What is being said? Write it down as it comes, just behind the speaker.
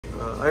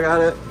I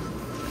got it.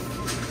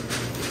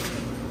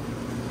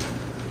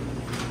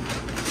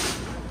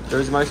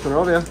 Jersey Mike's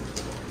Monrovia.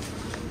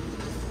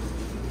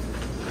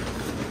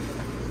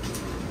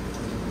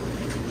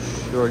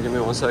 Sure, give me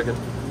 1 second.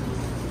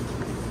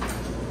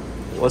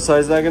 What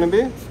size is that gonna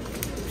be?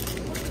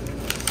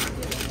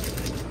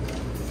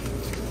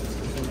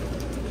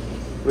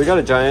 We got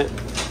a giant.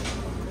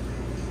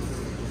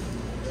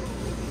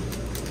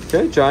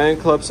 Okay, giant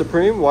Club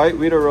Supreme, white,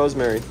 wheat, or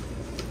rosemary.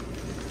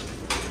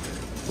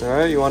 All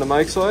right, you want a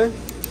Mike's Way?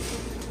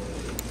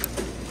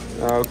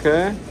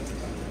 Okay.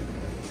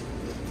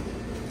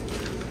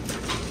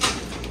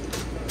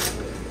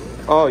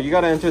 Oh, you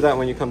gotta enter that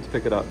when you come to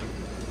pick it up.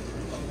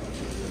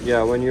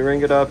 Yeah, when you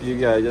ring it up,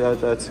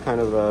 that's kind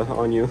of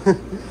on you.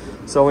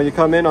 So when you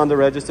come in on the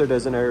register,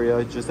 there's an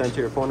area. Just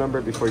enter your phone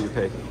number before you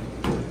pay.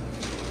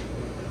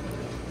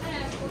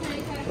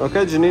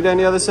 Okay, do you need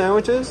any other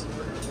sandwiches?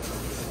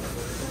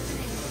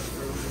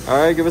 All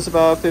right, give us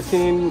about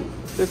 15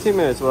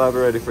 minutes. We'll have it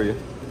ready for you.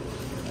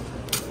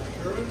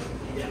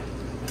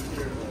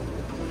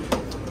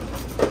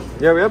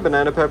 Yeah, we have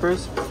banana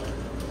peppers.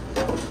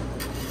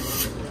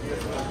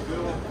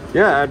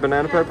 Yeah, add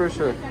banana peppers,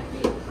 sure.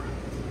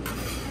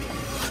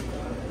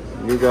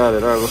 You got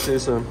it. All right, we'll see you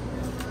soon.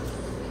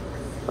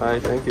 Bye,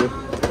 thank you.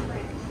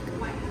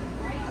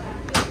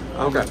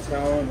 Okay.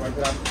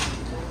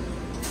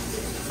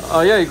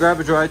 Oh yeah, you grab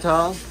a dry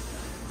towel.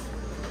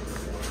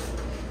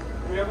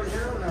 We have one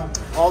here or no?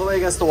 All the way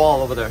against the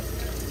wall over there.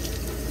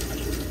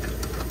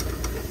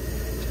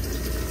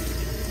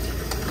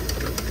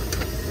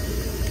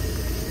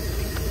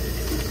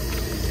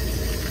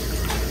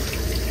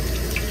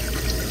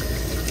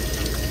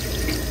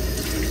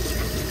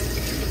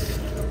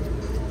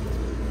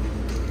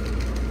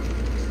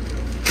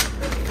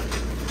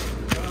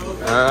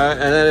 Alright,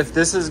 and then if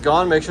this is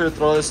gone, make sure to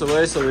throw this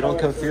away so we don't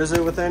confuse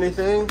it with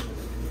anything.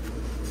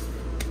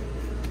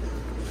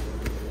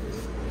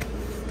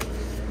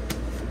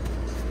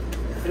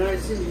 And I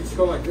see you just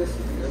go like this.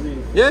 I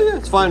mean, yeah,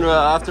 it's fine.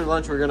 After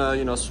lunch, we're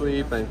gonna,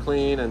 sweep and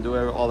clean and do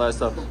all that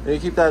stuff. And you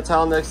keep that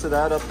towel next to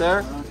that up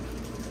there.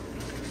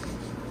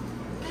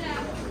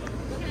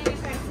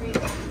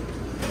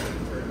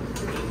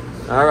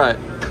 All right.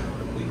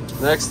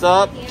 Next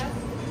up,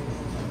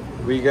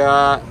 we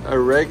got a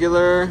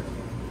regular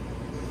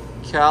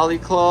Cali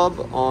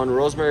Club on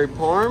rosemary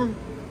parm.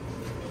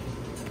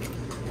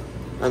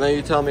 And then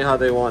you tell me how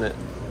they want it.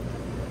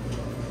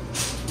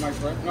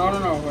 Mike's Way? No.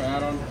 Wait, I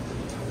don't.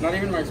 Not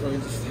even Mike's Way.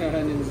 Just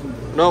onions.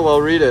 No,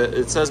 well, read it.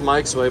 It says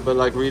Mike's Way, but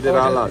like read it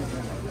out loud.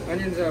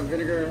 Onions,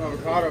 vinegar,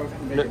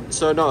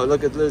 avocado. No,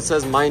 look, it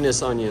says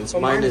minus onions.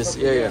 Minus,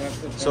 yeah.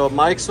 So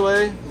Mike's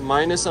Way,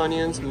 minus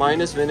onions,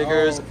 minus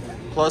vinegars,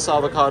 plus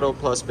avocado,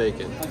 plus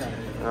bacon. Okay.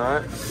 All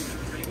right.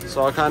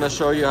 So I'll kind of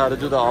show you how to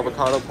do the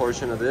avocado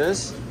portion of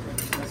this.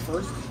 That's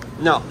first?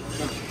 No.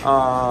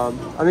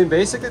 I mean,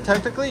 basically,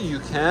 technically, you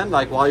can,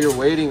 like, while you're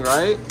waiting,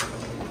 right?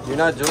 You're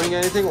not doing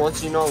anything.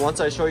 Once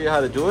I show you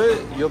how to do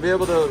it, you'll be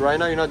able to, right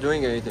now, you're not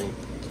doing anything.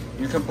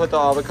 You can put the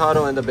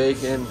avocado and the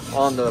bacon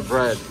on the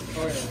bread,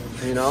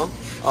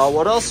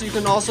 What else you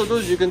can also do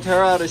is you can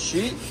tear out a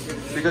sheet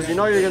because you're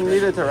going to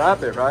need it to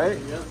wrap it, right?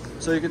 Yeah.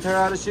 So you can tear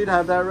out a sheet,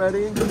 have that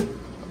ready.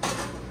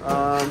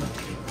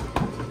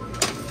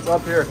 It's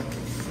up here.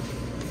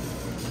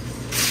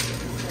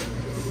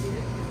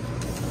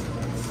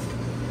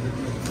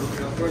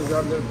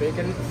 Grab the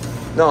bacon?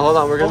 No, hold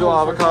on. We're going to do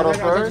avocado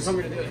first.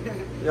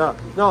 Yeah.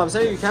 No, I'm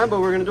saying you can, but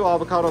we're going to do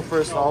avocado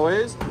first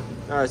always.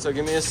 All right, so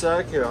give me a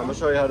sec. Here, I'm going to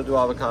show you how to do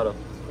avocado.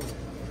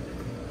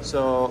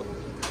 So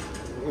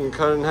you can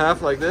cut it in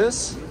half like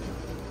this.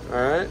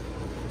 All right.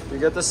 You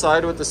get the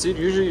side with the seed.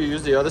 Usually you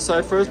use the other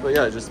side first, but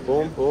yeah, just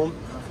boom, boom.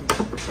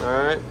 All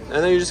right.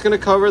 And then you're just going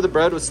to cover the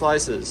bread with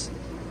slices,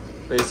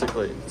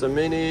 basically. It's a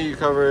mini. You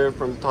cover it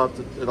from top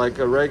to, like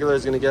a regular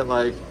is going to get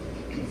like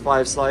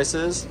 5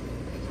 slices.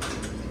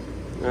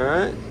 All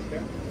right.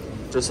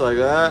 Just like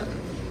that.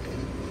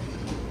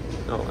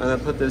 Oh, and then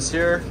put this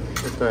here.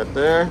 Put that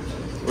there.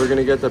 We're going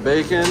to get the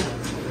bacon.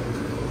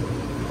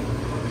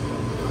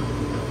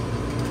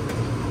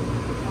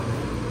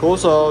 Cool,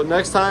 so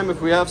next time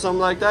if we have something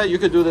like that, you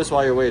could do this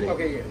while you're waiting.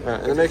 Okay, yeah. All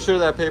right, and make sure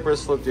that paper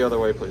is flipped the other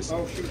way, please.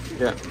 Oh, shoot.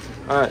 Yeah.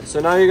 All right, so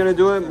now you're gonna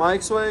do it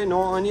Mike's way,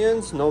 no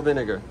onions, no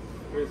vinegar.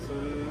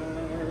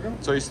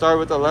 So you start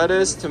with the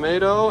lettuce,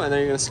 tomato, and then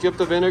you're gonna skip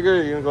the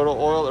vinegar, you're gonna go to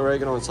oil,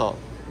 oregano, and salt.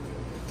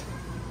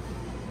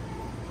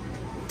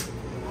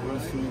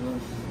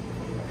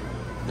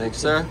 Thanks,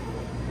 sir.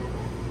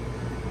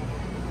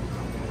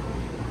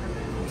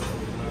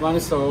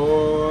 Minus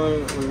oil,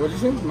 what did you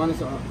say?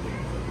 Minus oil.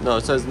 No,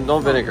 it says no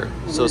vinegar.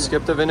 So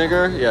skip the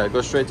vinegar. Yeah,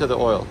 go straight to the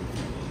oil.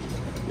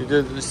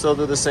 You still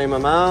do the same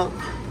amount.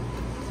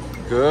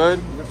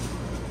 Good.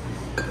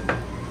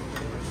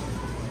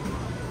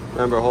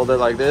 Remember, hold it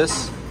like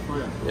this.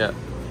 Yeah.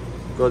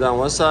 Go down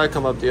one side,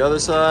 come up the other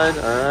side.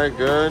 All right,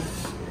 good.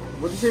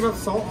 What did you say about the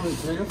salt on the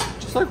tomatoes?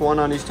 Just like one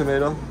on each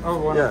tomato. Oh,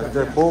 one.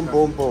 Yeah, boom,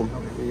 boom, boom.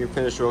 You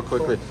finish real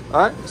quickly. All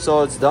right,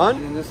 so it's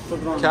done.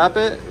 Cap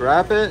it,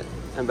 wrap it,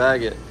 and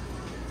bag it.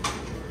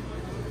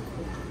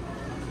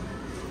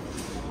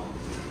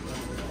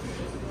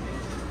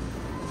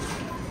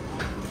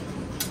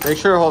 Make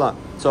sure, hold on.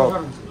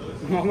 So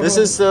this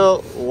is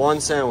still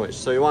one sandwich.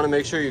 So you want to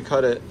make sure you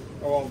cut it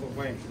all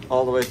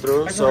the way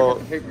through.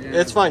 So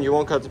it's fine. You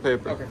won't cut the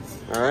paper. Okay.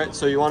 All right.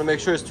 So you want to make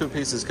sure it's 2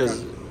 pieces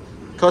because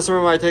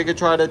customer might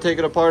try to take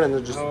it apart and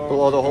then just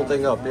blow the whole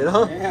thing up. You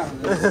know? Yeah.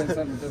 That makes sense.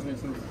 That does make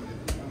sense.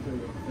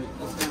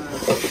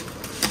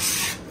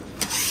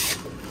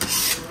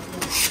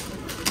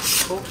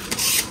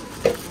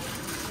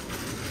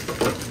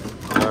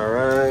 All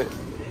right.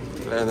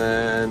 And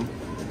then,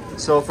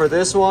 so for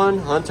this one,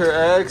 Hunter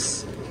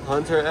X. No,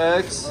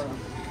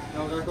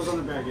 that goes on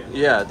the bag,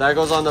 Yeah, that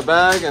goes on the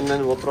bag, and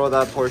then we'll throw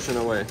that portion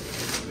away.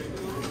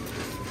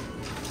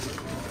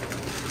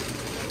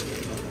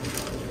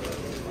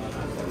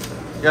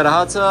 You got a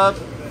hot tub?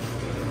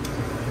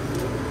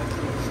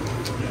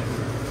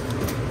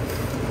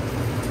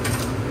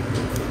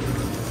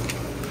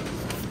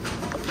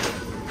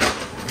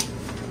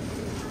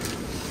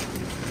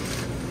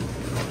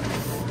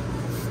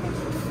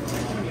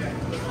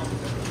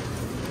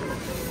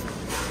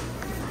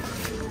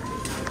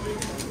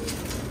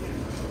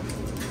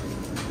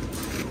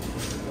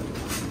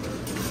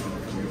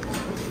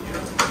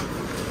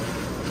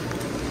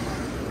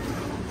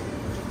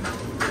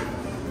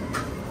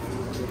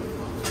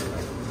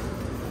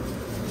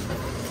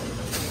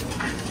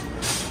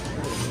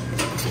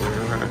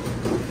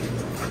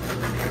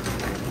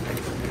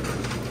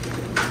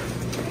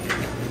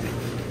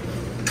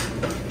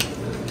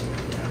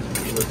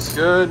 Looks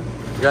good.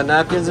 You got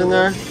napkins in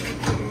there?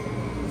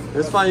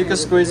 It's fine, you can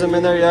squeeze them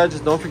in there. Yeah,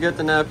 just don't forget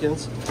the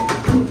napkins.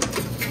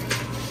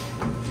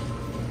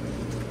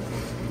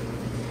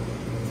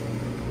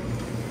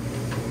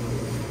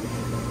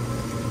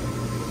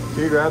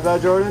 Can you grab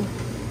that, Jordan?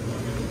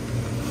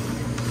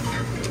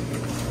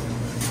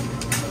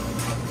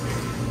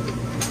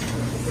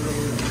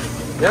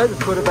 Yeah, just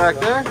put it back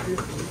there.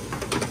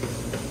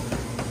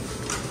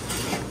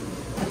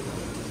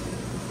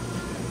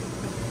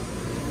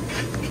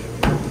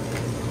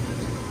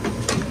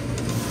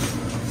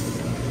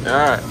 All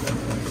right.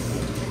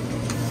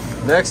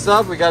 Next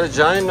up, we got a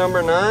giant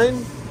number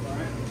 9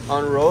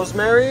 on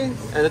rosemary,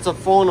 and it's a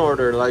phone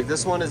order. Like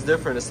this one is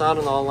different. It's not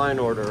an online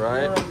order,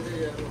 right?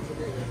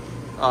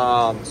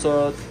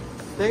 So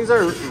things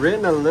are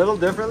written a little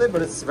differently,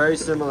 but it's very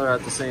similar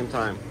at the same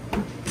time.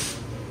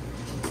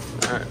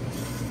 All right.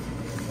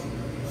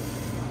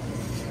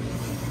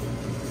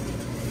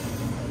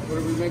 What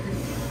are we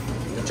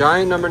making?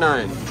 Giant number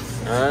 9. All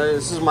right,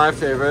 this is my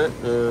favorite.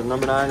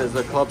 Number 9 is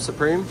the Club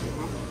Supreme.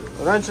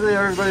 Eventually,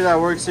 everybody that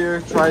works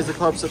here tries the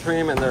Club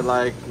Supreme, and they're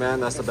like,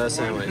 "Man, that's the best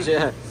sandwich."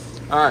 Yeah.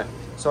 All right.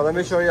 So let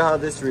me show you how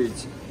this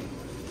reads.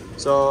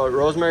 So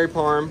rosemary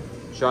parm,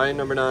 giant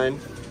number 9.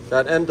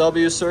 That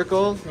MW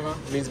circle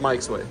means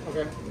Mike's Way.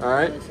 Okay. All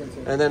right.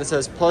 And then it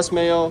says plus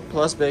mayo,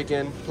 plus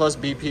bacon, plus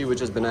BP,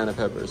 which is banana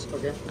peppers.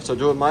 Okay. So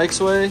do it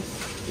Mike's Way.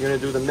 You're gonna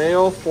do the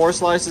mayo, 4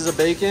 slices of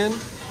bacon,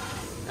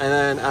 and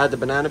then add the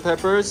banana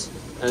peppers,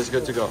 and it's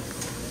good to go.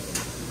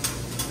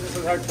 This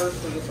is hard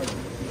first, or this one?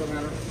 Doesn't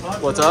matter.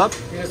 What's up?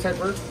 You just type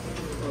first?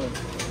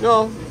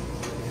 No.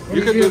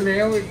 You could do do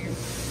mayo.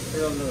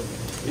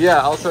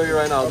 Yeah, I'll show you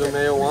right now. I'll do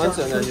mayo once,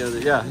 and then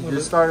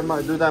you start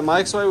do that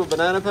Mike's Way with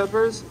banana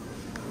peppers.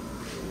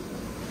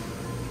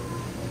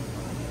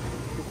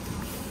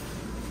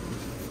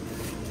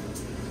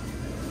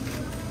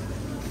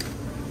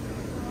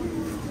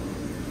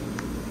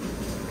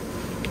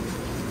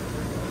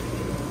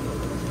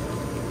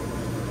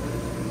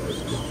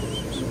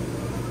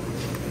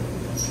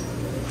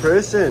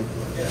 Christian,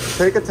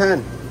 take a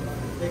 10.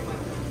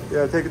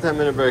 Yeah, take a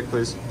 10-minute break,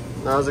 please.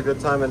 Now's a good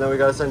time, and then we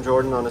gotta send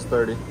Jordan on his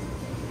 30.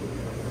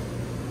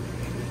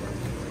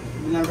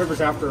 Banana peppers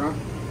after, huh?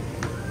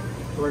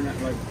 Or not,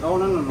 like, oh,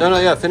 no. No,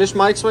 yeah. Finish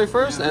Mike's Way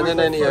first, and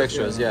then any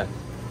extras, yeah.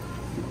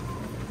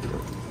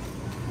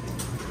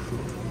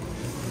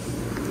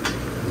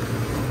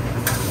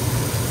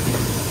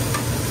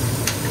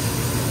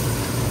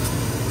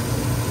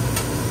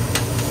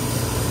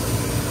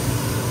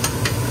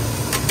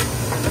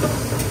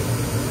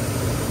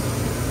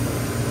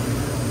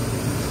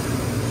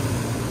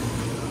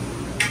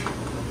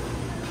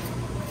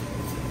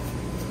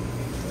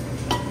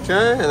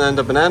 Okay, and then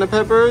the banana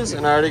peppers,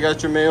 and I already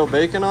got your mayo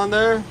bacon on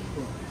there.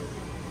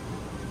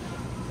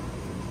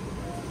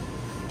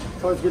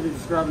 It's always good to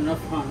just grab enough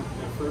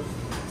at first.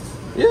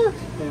 Yeah,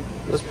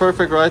 that's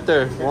perfect right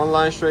there. One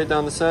line straight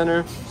down the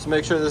center. Just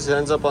make sure this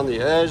ends up on the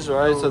edge,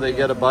 right? So they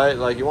get a bite.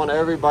 Like you want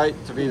every bite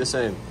to be the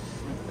same.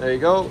 There you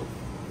go.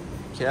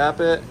 Cap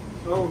it.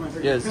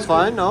 Yeah, it's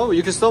fine. No,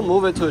 you can still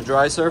move it to a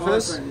dry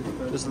surface.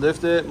 Just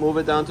lift it, move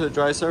it down to a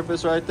dry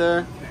surface right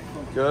there.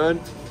 Good.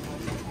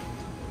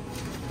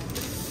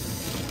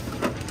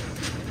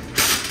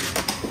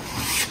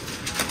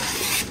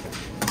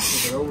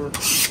 Over.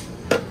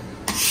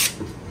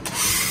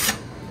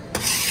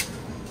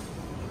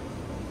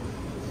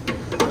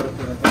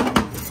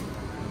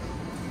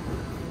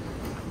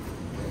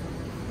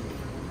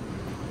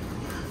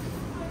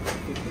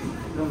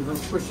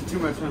 squished it too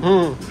much,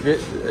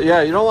 huh?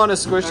 Yeah, you don't want to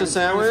squish the I'm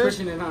sandwich.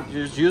 squishing it, huh?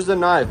 You just use the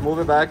knife, move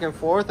it back and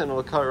forth, and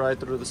it'll cut right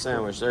through the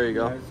sandwich. There you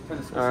go. Yeah, it's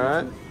kinda squishing All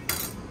right. it.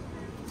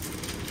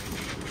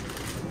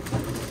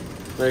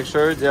 Make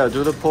sure, yeah,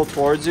 do the pull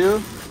towards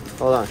you.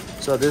 Hold on.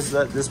 So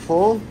this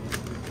pull,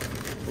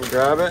 you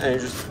grab it and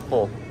you just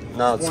pull.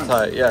 Now it's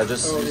tight. Yeah,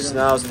 just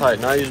now it's tight.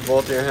 Now use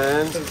both your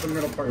hands. It's the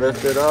middle part.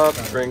 Lift it up,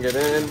 bring it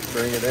in,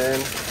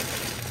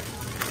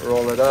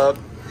 roll it up.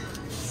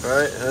 All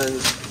right, and then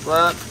just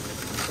flap.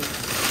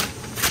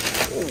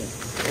 Ooh,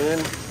 in.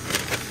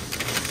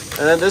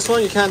 And then this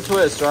one you can't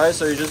twist, right?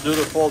 So you just do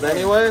the fold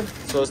anyway,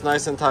 so it's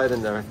nice and tight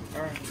in there.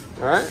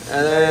 All right,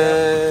 and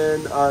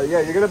then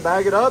yeah, you're gonna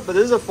bag it up, but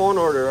this is a phone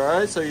order, all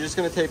right? So you're just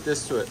gonna tape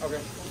this to it.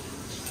 Okay.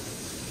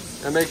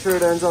 And make sure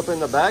it ends up in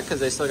the back because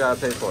they still gotta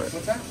pay for it.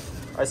 What's that?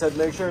 I said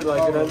make sure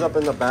like it ends up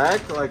in the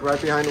back, like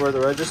right behind where the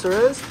register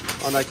is,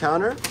 on that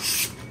counter,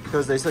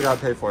 because they still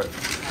gotta pay for it.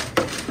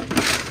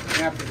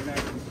 Napkin.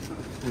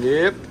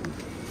 Yep.